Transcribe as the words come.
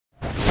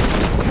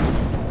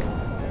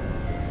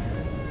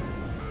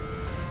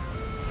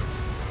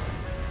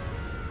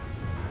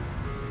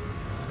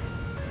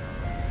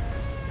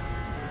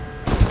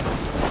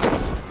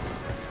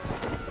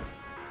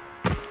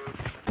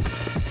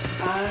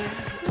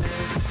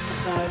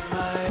inside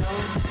my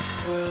own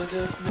world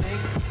of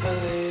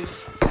make-believe.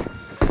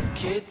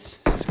 Kids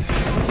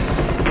screaming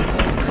in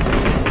their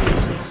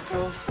cradles,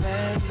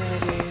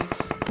 profanities.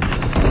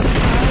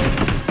 I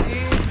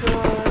see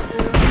God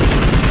through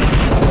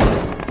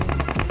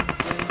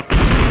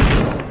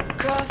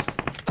cross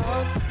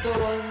out the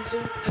ones who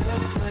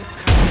heard my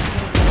cries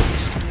and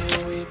watched me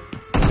weep.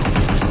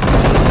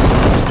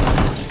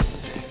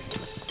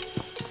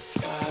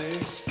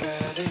 Fire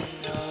spreading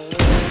all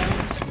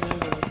around my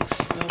room.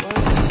 My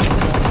words so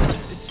bright,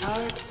 it's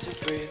hard to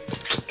breathe,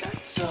 but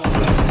that's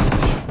alright.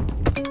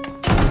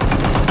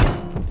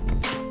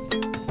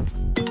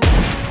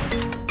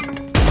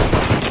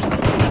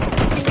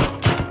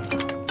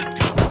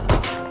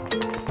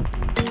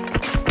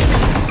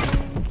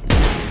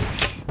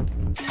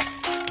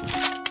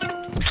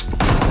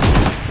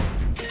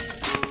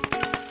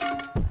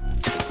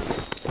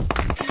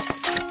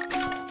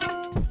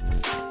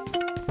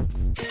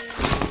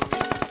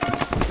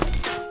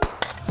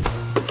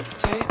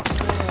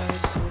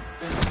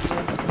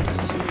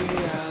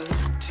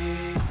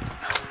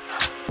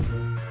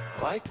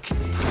 Why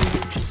can't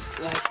you just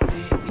let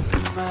me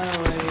eat my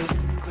weight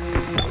in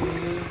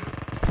glee?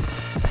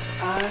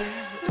 I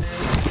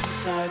live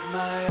inside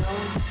my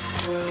own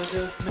world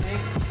of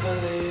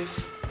make-believe.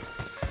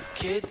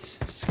 Kids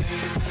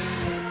screaming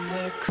in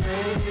their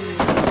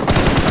cradles,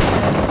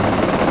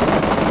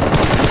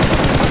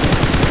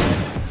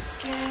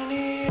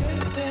 skinnier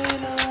than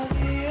all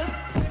the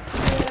other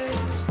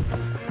days.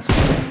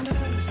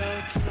 Sometimes I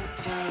can't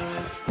tell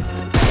if my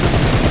body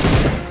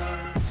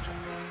belongs to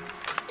me.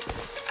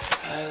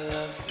 I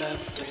love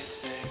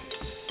everything.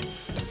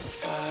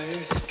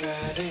 Fire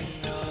spreading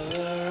all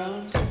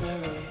around my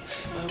room.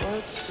 My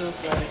world's so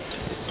bright,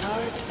 it's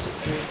hard to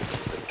breathe,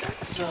 but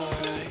that's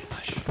alright.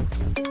 Hush.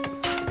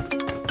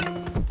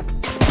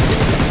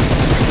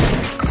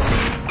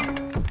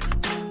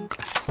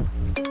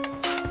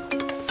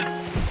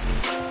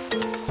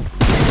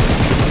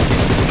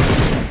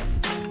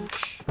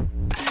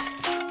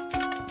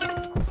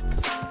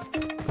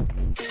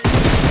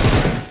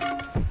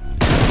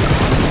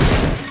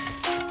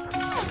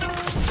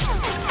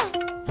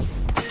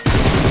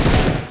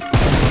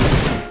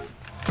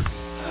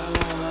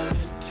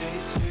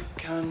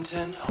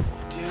 Content,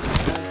 hold your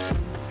breath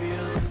and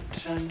feel the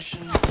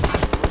tension.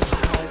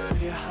 Hide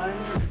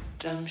behind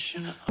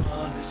redemption.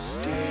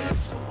 Honesty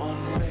is a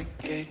one-way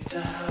gate to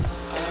hell.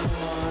 I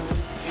wanna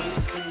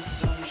taste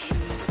consumption.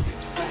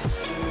 Breathe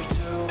faster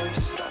to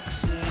waste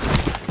oxygen.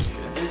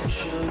 Hear the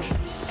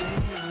children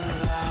sing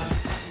aloud.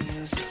 It's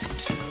music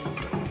till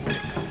the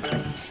wick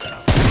burns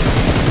out.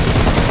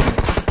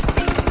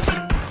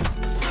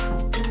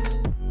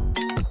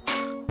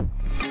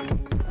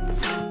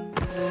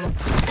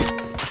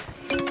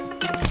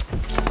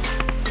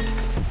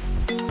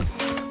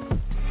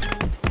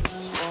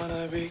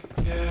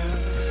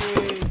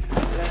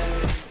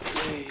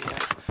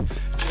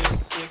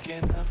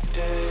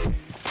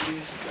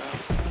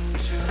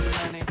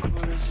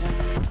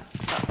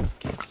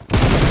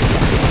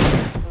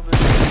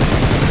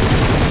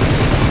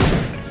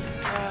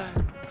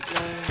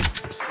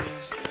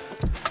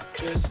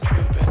 Just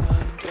tripping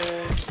on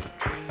day,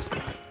 dreams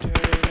got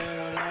dirty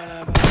little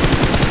lullaby.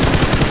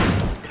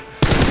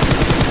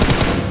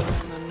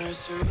 In the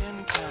nursery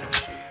and count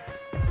sheep.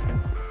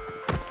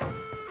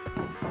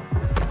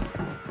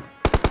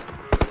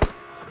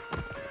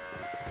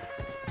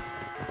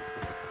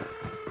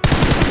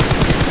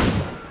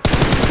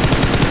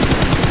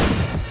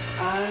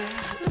 I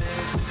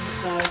live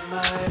inside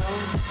my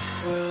own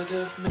world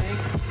of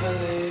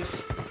make-believe.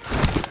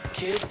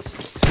 Kids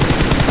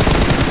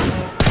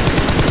screaming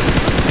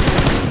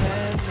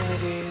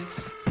vanities.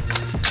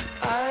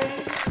 I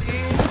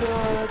see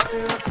God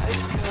through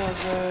ice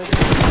covered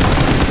in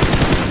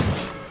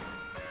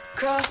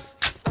cross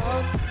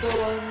out the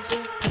ones who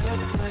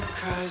heard my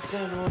cries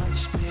and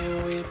watched me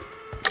weep.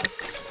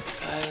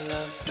 I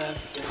love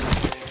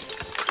everything.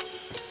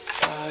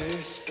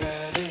 Fire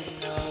spreading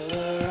all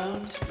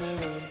around my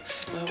room.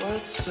 My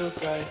world's so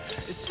bright,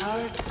 it's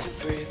hard to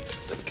breathe,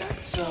 but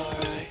that's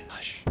alright.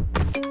 Hush.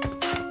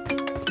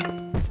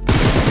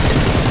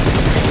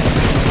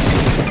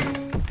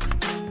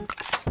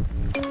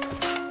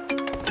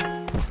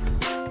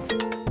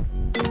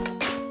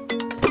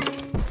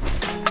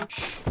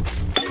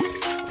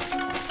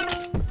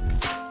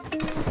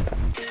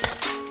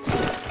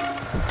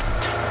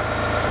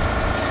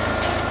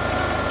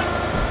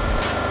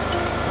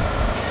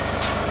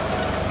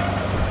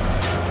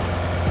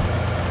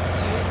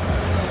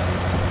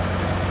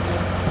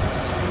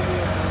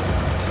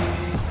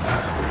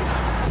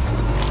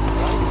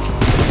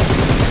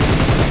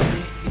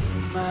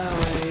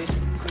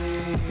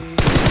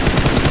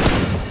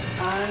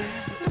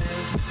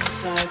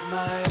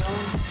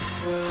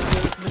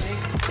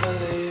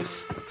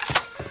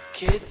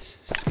 Kids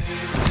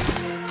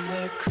screaming in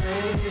their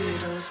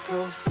cradles,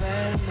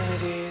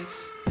 profanities.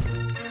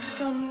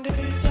 Some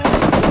days I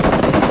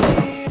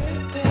feel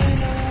than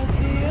all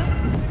the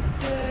other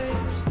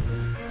days.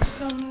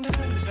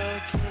 Sometimes I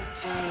can't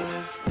tell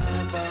if my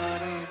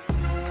body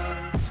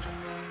belongs to me.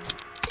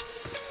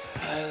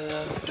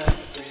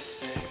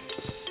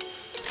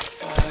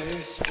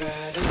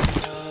 spreading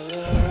all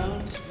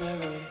around my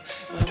room.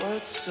 My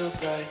world's so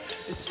bright,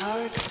 it's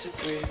hard to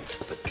breathe,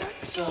 but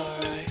that's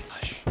alright.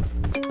 Hush.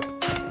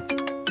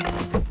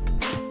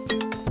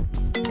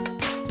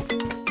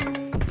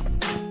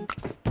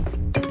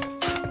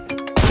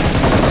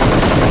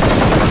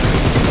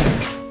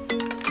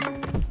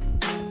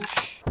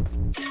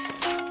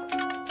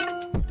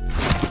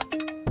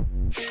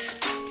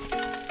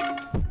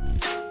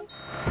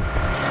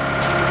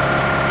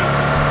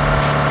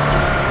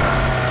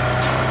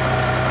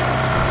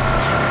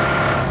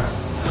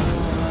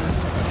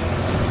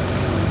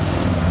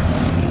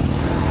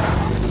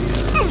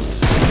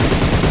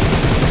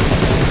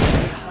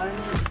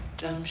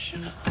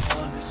 Redemption,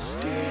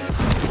 honesty is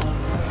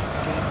one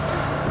wicked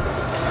down.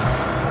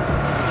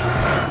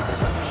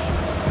 Consumption,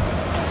 we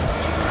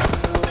fester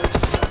the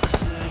worst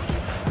succeed.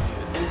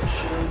 Hear the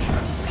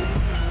children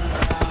sing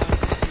aloud,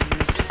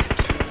 music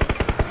to the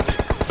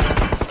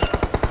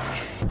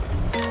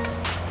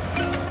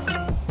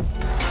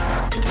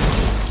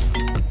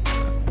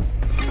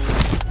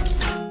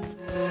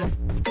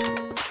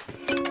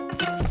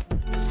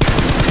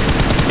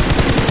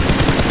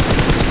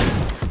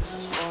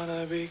just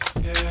wanna be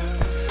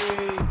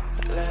carefree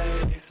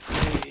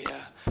lately,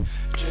 yeah.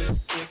 Just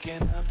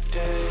picking up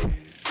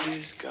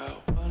daisies. Got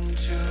one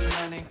too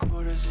many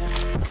quarters in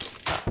my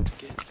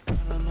pockets.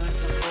 Kinda like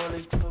the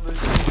four-leaf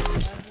clovers in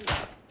my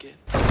locket.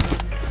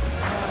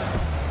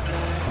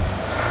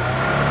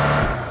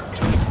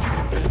 Just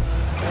tripping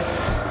on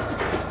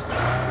daydreams.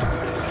 Got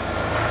dirty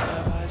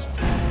lullabies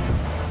playing.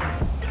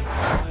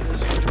 Might as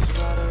well just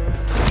ride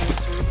around the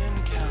nursery and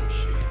count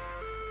sheep.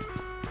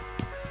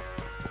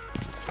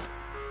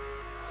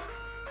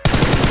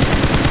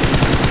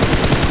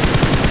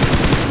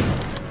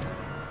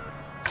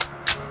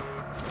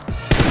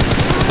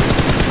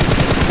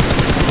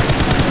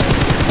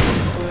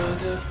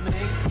 World of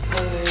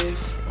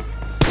make-believe,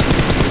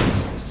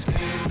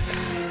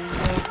 screaming in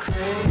the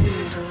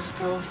cradles,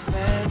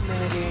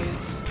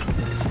 profanities.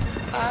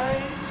 I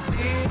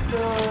see the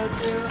world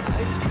through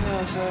ice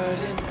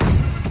covered in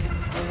ink and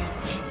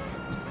bleach.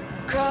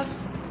 Cross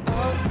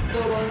out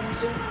the ones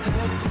who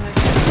hurt my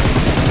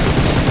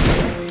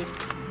feet.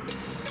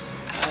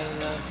 I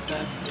love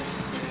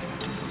everything.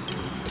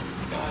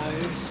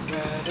 Fire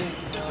spreading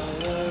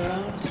all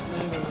around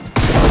my room.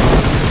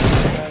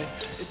 Right,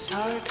 it's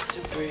hard to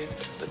breathe,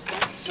 but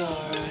that's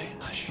alright.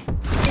 Hush.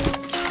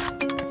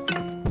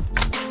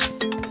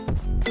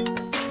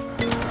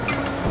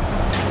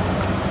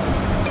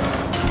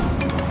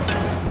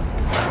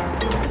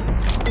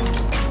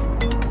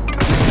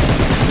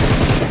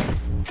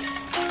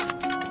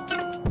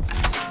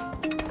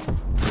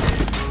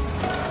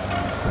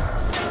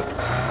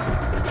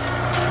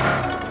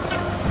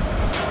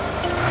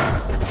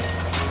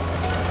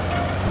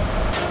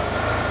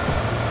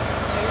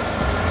 Take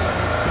my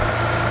eyes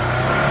open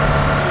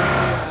this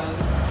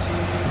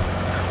reality.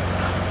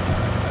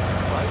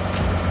 Why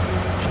can't you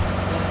just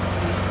let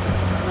me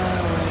eat my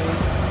way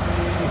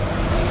to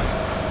bleeding?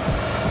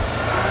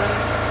 I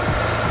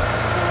live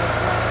inside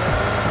my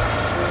own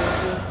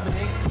world of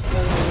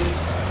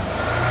make-believe.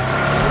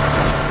 Kids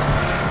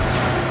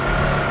screaming in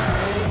the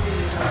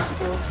cradles,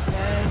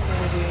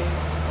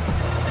 profanities.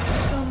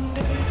 Some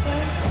days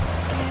I feel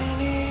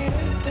skinnier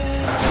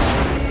than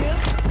all the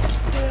other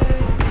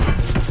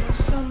days.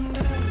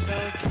 Sometimes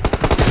I can't.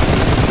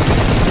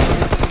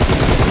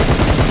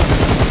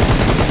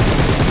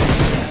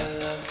 I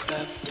love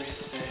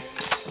everything.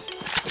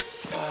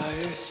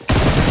 Fire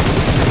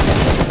spreading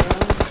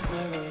around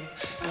my room.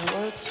 My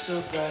world's so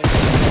bright,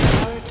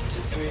 it's hard to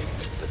breathe,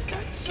 but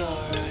that's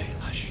alright.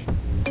 Hush.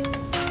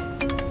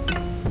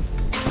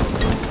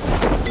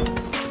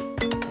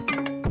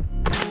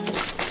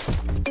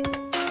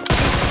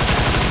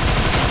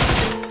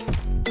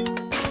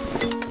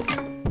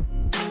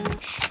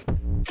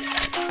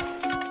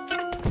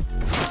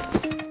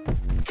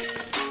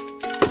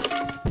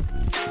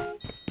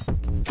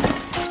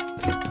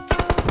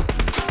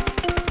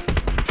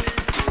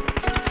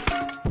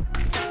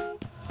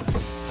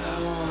 I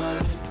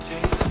wanna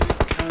taste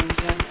the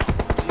content,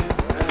 hold your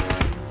breath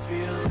and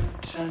feel the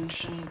tension.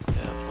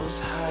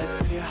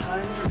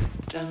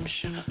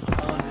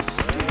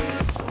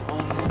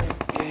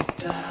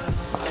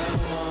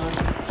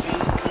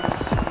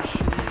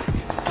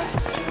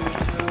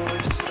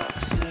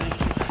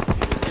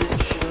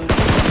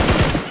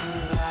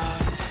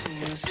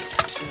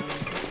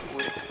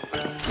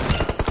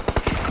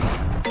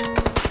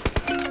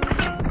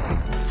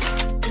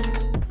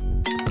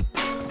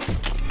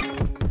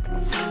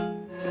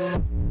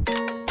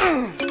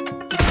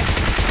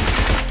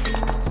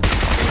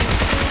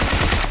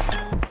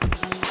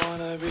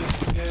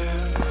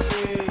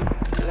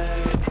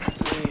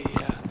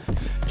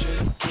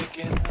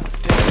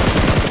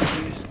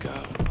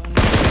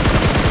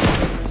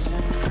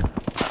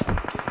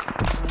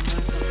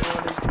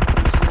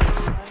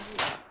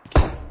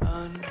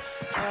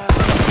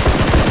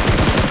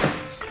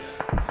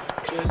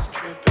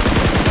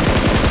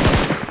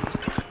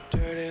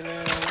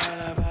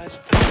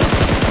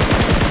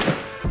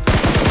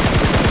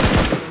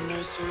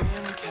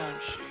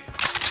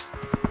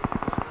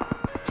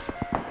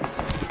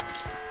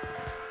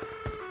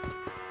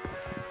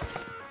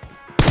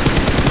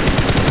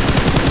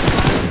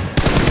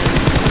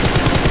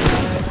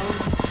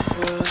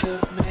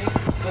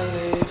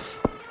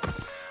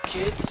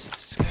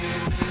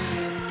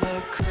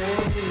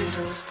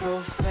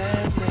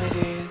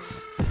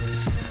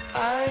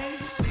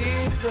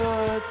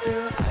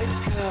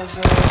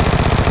 covered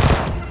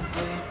in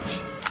bleach.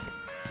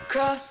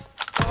 Cross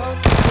out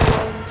the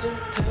ones who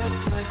heard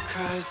my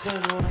cries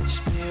and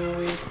watched me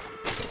weep.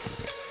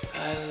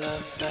 I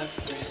love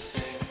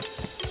everything.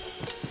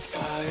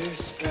 Fire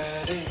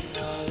spreading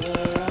all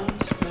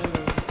around my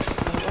room.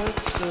 My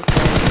words so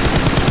bright.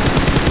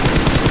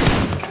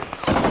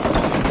 That's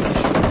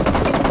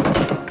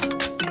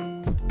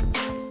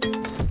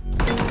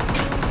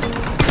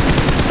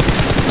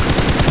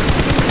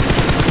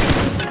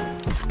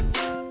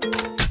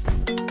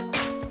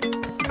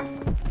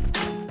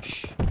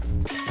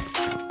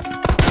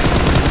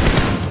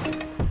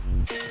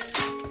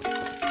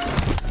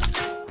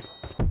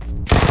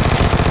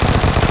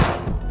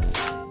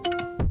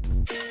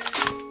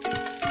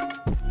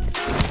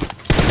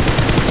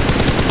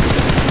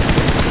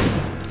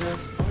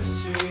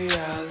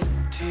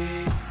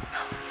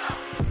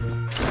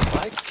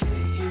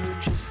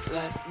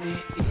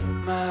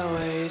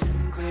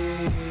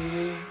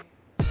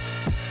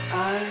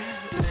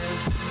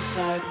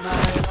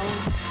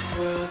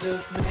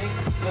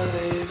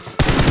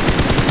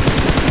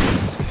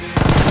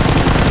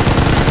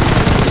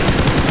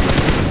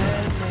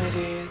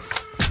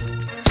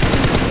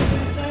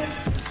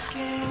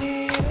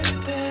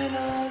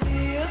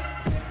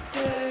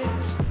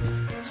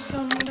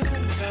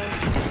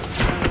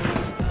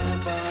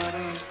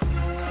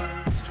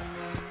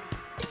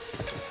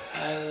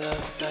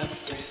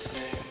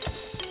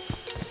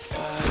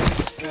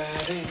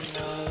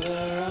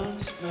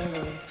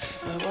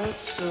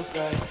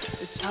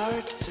it's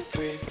hard to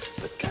breathe,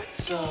 but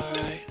that's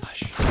alright.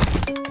 Hush.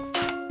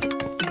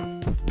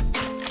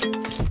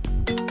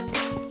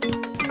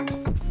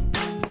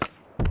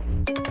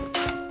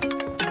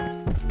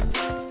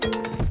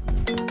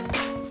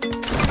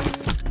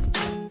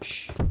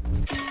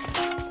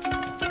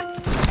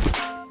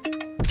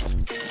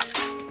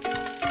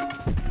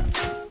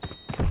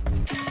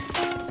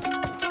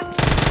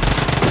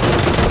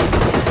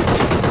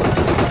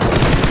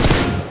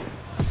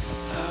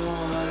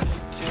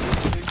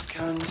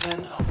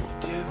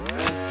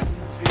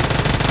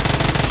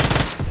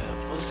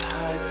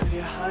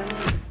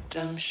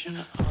 Redemption,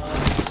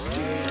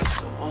 honesty is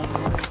the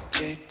one-way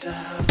gate to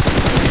have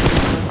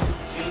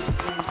taste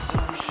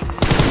consumption.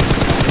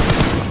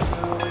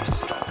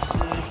 Stops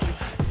and if you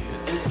hear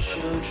the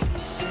children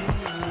sing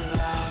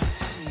aloud,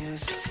 it's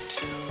music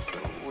till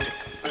the wick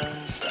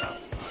burns out.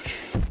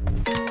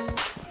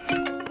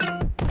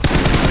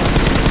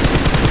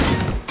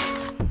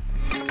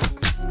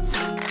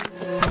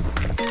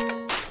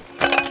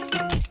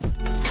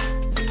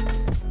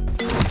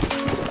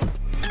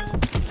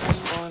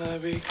 Just wanna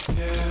be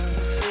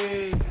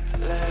carefree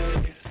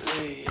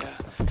lately, yeah.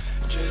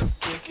 Just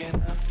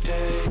kicking up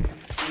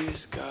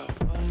daisies. Got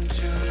one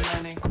too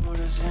many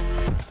quarters in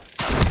my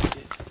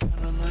pockets.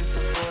 Count 'em like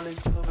the four-leaf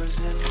clovers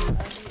in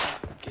my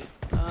locket.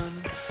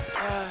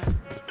 Untied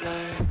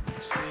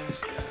laces,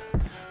 yeah.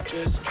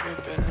 Just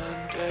tripping on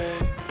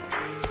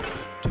daydreams.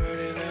 Got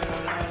dirty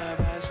little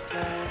lullabies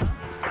playing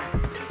on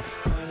repeat.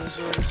 Might as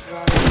well just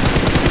ride.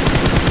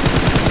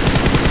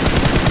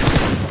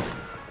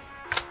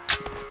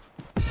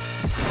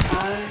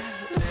 I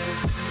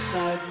live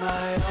inside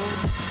my own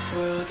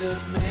world of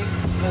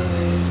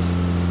make-believe.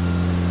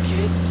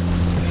 Kids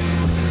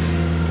screaming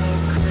in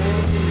their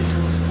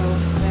cradles,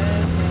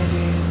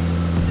 profanities.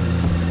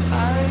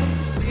 I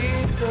see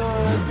the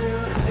world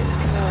through ice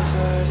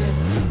covered in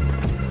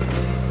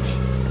bleach.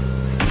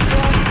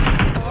 Cross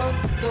out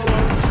the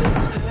ones who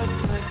heard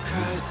my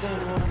cries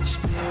and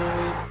watched me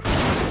weep.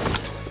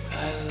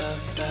 I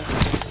love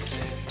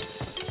everything.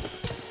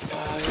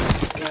 Fire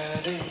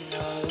spreading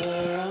all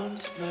around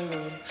my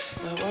room.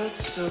 My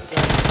words so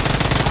bright,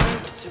 it's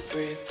hard to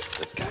breathe,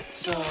 but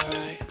that's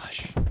alright.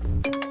 Hush.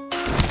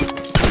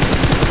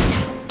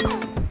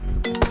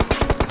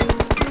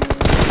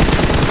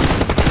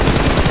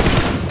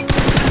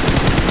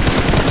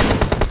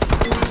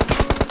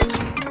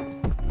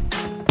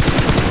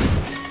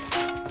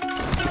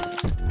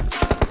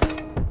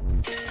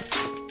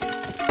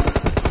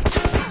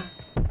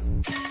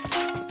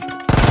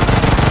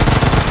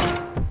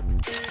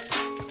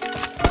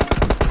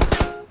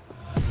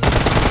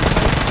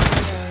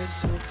 My eyes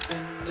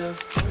open to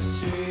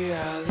force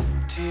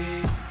reality.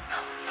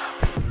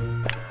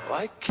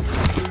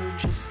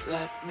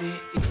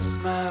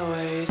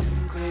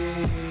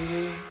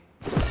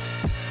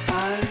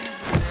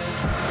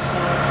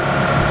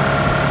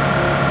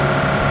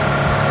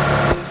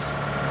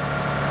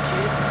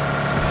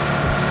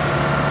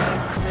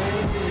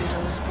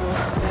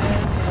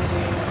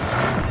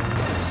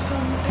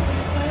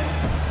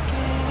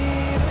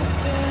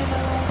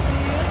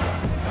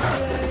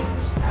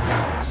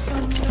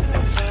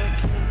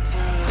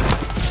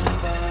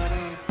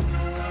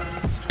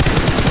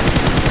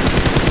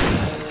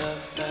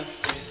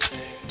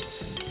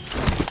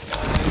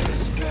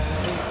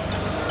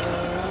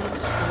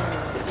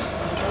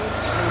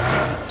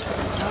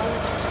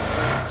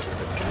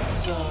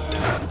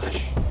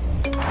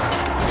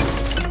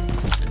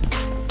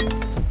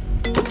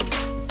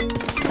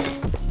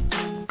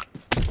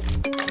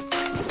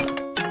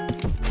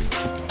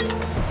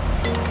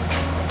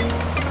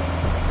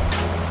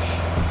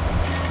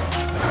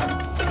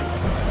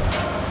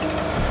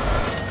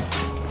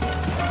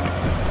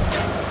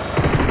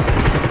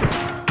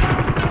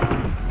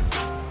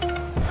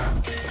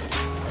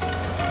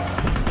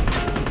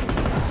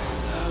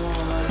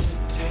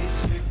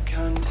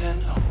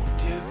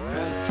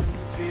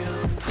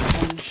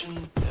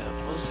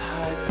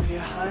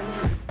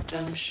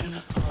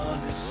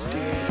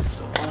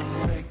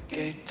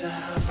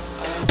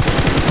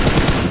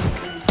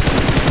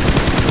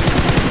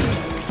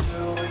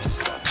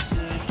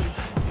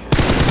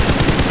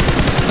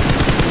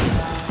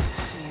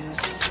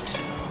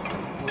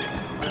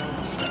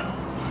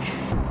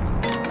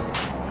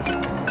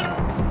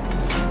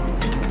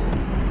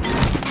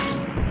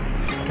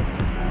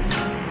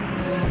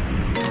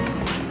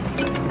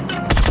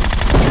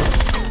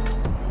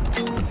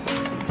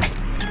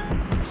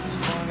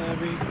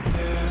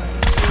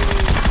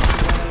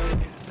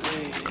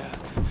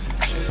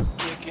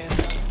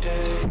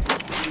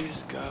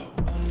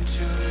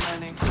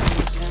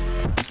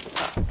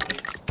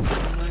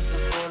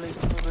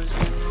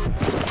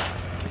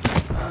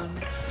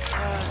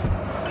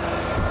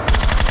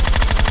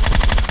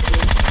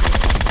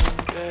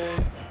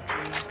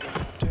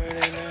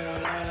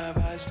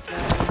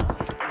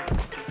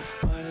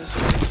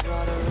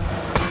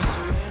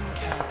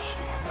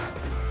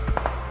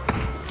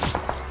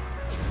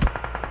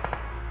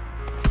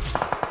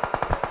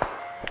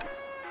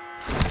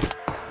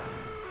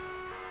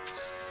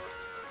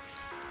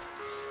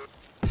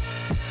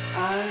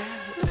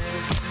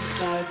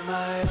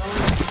 my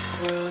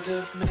own world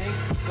of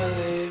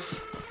make-believe.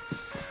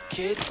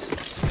 Kids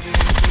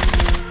screaming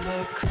in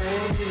the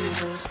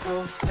cradles,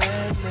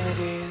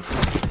 profanities.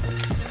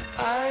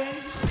 I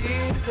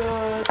see the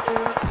world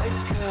through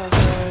ice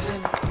covered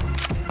in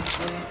ink and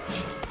bleach.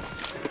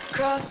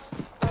 Cross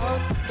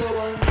out the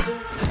ones who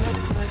heard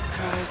my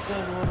cries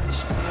and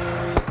watched me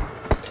weep.